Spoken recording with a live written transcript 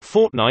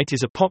Fortnite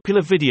is a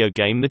popular video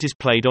game that is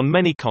played on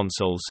many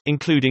consoles,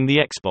 including the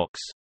Xbox.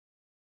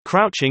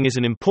 Crouching is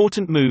an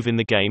important move in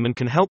the game and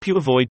can help you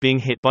avoid being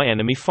hit by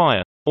enemy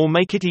fire, or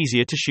make it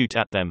easier to shoot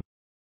at them.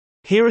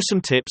 Here are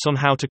some tips on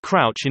how to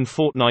crouch in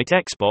Fortnite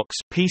Xbox,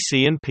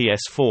 PC and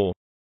PS4.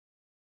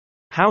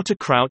 How to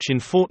crouch in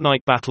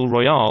Fortnite Battle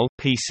Royale,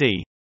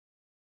 PC.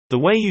 The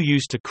way you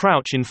use to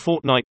crouch in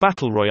Fortnite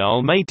Battle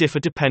Royale may differ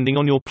depending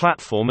on your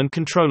platform and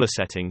controller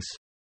settings.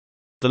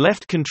 The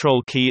left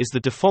control key is the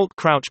default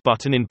crouch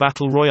button in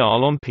Battle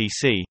Royale on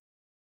PC.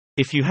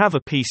 If you have a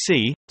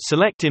PC,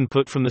 select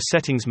Input from the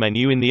Settings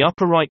menu in the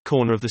upper right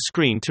corner of the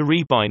screen to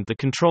rebind the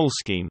control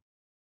scheme.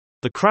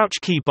 The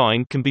crouch key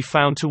bind can be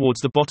found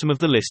towards the bottom of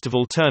the list of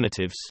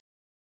alternatives.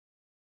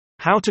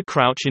 How to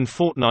crouch in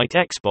Fortnite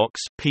Xbox,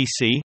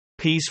 PC,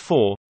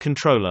 PS4,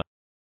 controller.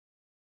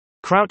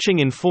 Crouching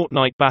in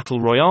Fortnite Battle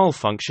Royale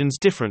functions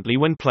differently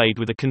when played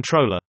with a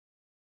controller.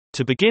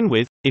 To begin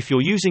with, if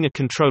you're using a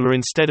controller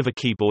instead of a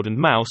keyboard and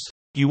mouse,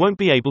 you won't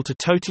be able to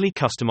totally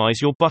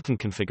customize your button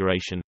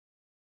configuration.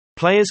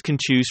 Players can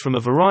choose from a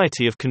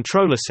variety of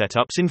controller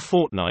setups in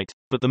Fortnite,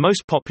 but the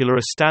most popular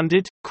are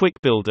Standard, Quick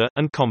Builder,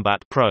 and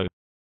Combat Pro.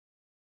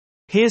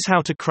 Here's how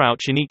to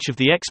crouch in each of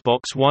the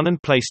Xbox One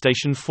and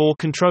PlayStation 4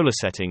 controller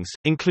settings,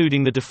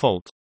 including the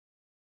default.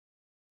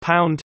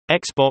 Pound,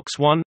 Xbox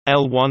One,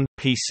 L1,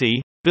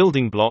 PC,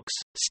 Building Blocks,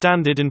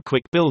 Standard and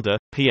Quick Builder,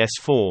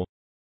 PS4.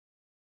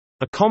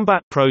 A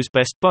Combat Pro's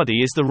best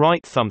buddy is the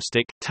right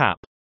thumbstick, tap.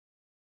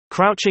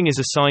 Crouching is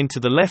assigned to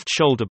the left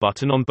shoulder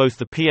button on both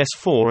the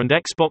PS4 and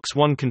Xbox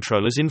One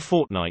controllers in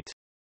Fortnite.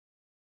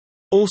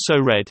 Also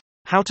read,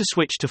 how to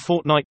switch to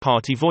Fortnite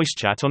Party voice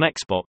chat on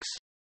Xbox.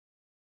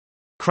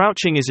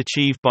 Crouching is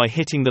achieved by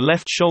hitting the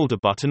left shoulder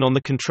button on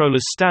the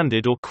controller's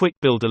Standard or Quick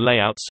Builder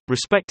layouts,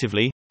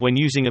 respectively, when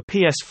using a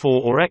PS4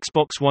 or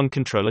Xbox One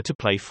controller to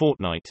play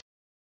Fortnite.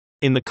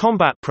 In the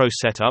Combat Pro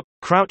setup,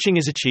 crouching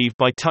is achieved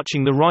by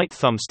touching the right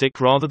thumbstick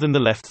rather than the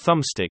left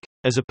thumbstick,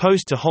 as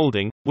opposed to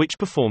holding, which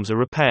performs a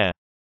repair.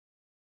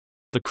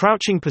 The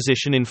crouching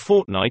position in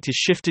Fortnite is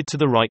shifted to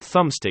the right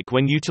thumbstick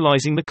when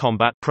utilizing the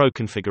Combat Pro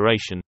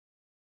configuration.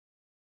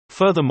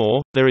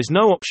 Furthermore, there is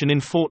no option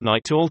in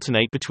Fortnite to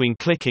alternate between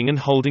clicking and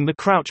holding the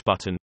crouch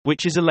button,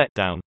 which is a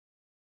letdown.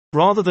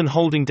 Rather than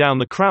holding down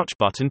the crouch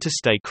button to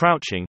stay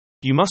crouching,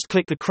 you must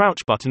click the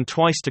crouch button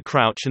twice to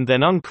crouch and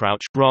then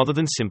uncrouch, rather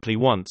than simply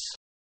once.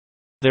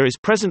 There is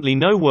presently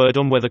no word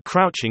on whether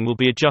crouching will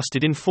be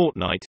adjusted in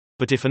Fortnite,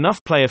 but if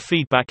enough player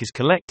feedback is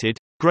collected,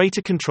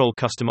 greater control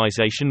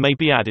customization may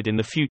be added in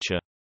the future.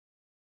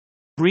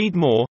 Read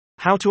more,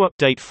 how to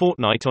update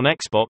Fortnite on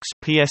Xbox,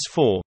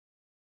 PS4.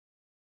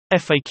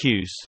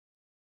 FAQs.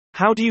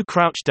 How do you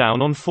crouch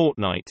down on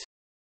Fortnite?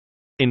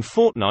 In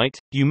Fortnite,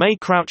 you may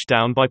crouch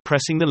down by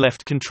pressing the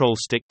left control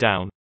stick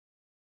down.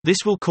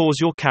 This will cause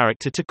your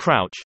character to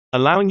crouch,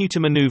 allowing you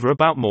to maneuver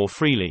about more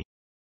freely.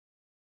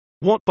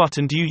 What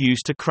button do you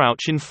use to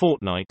crouch in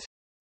Fortnite?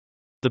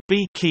 The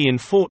B key in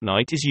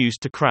Fortnite is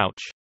used to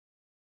crouch.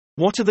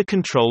 What are the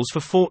controls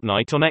for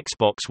Fortnite on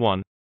Xbox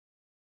One?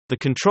 The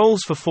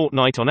controls for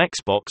Fortnite on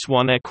Xbox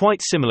One are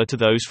quite similar to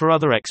those for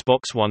other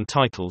Xbox One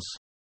titles.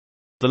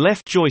 The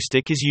left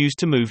joystick is used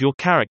to move your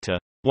character,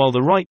 while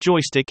the right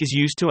joystick is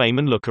used to aim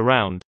and look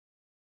around.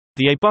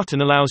 The A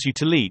button allows you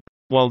to leap,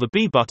 while the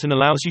B button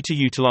allows you to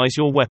utilize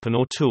your weapon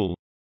or tool.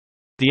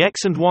 The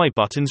X and Y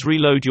buttons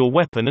reload your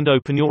weapon and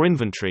open your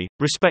inventory,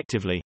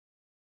 respectively.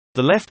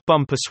 The left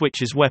bumper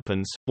switches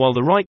weapons, while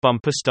the right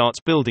bumper starts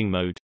building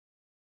mode.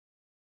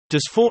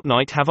 Does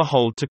Fortnite have a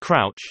hold to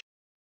crouch?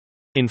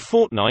 In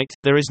Fortnite,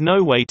 there is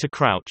no way to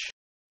crouch.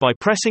 By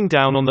pressing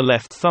down on the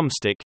left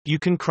thumbstick, you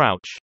can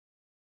crouch.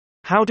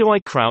 How do I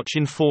crouch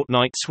in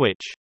Fortnite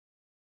Switch?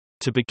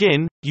 To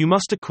begin, you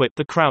must equip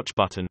the crouch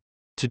button.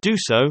 To do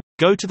so,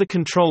 go to the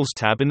Controls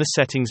tab in the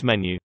Settings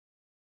menu.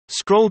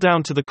 Scroll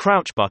down to the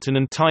crouch button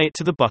and tie it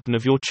to the button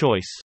of your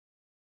choice.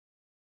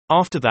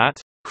 After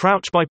that,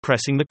 crouch by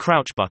pressing the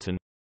crouch button.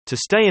 To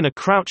stay in a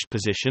crouched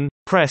position,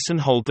 press and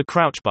hold the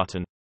crouch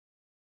button.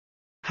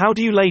 How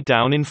do you lay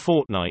down in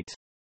Fortnite?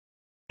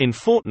 In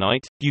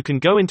Fortnite, you can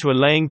go into a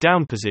laying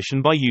down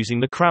position by using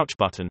the crouch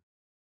button.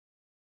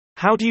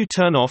 How do you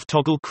turn off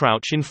toggle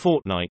crouch in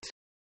Fortnite?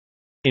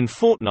 In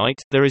Fortnite,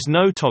 there is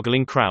no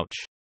toggling crouch.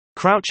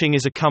 Crouching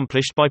is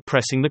accomplished by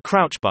pressing the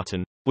crouch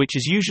button, which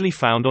is usually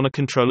found on a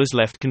controller's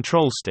left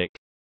control stick.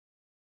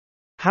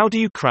 How do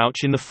you crouch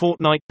in the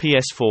Fortnite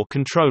PS4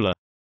 controller?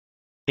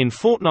 In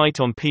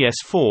Fortnite on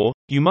PS4,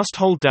 you must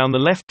hold down the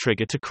left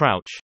trigger to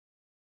crouch.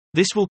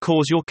 This will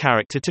cause your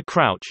character to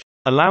crouch,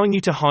 allowing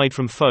you to hide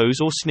from foes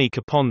or sneak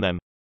upon them.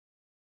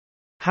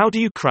 How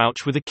do you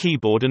crouch with a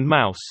keyboard and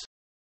mouse?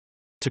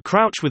 To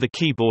crouch with a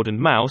keyboard and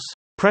mouse,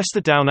 press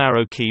the down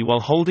arrow key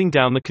while holding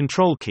down the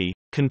control key,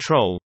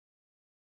 Control.